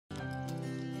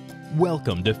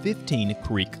Welcome to 15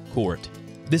 Creek Court.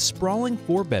 This sprawling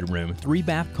 4-bedroom,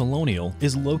 3-bath colonial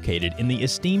is located in the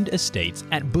esteemed estates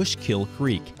at Bushkill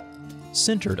Creek.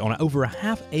 Centered on over a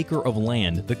half-acre of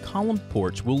land, the columned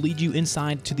porch will lead you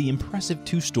inside to the impressive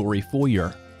 2-story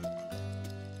foyer.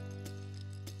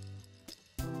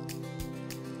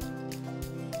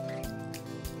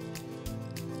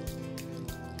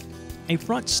 A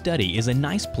front study is a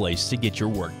nice place to get your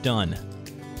work done.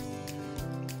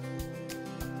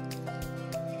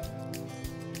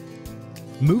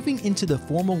 Moving into the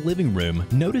formal living room,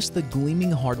 notice the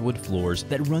gleaming hardwood floors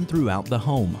that run throughout the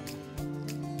home.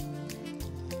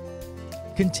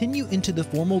 Continue into the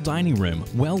formal dining room,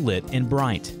 well lit and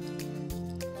bright.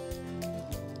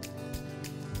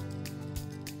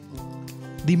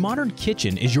 The modern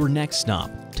kitchen is your next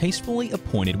stop, tastefully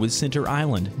appointed with center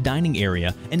island, dining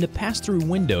area, and a pass-through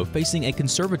window facing a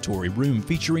conservatory room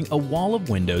featuring a wall of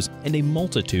windows and a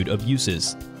multitude of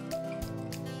uses.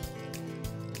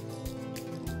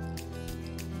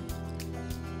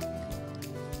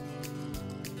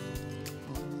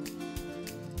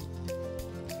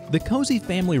 The cozy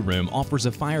family room offers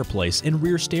a fireplace and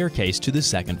rear staircase to the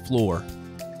second floor.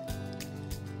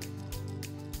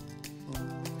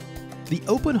 The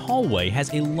open hallway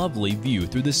has a lovely view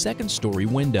through the 2nd-story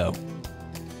window.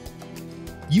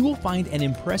 You will find an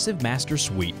impressive master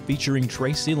suite featuring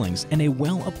tray ceilings and a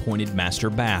well-appointed master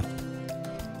bath.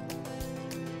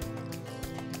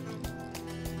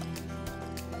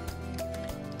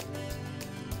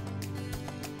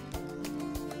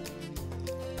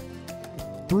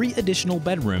 Three additional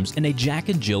bedrooms and a Jack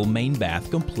and Jill main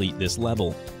bath complete this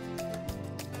level.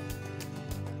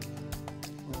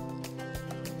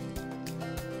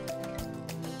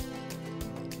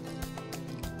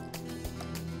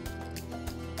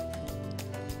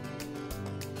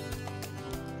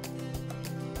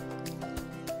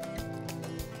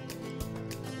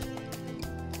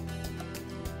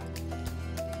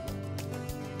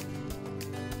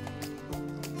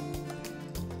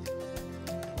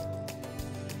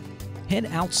 Head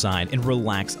outside and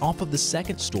relax off of the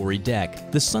 2nd-story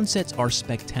deck. The sunsets are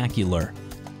spectacular.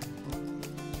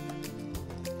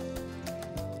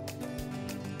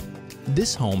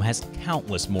 This home has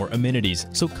countless more amenities,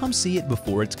 so come see it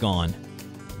before it's gone.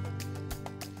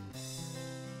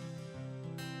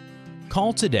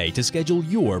 Call today to schedule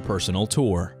your personal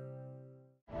tour.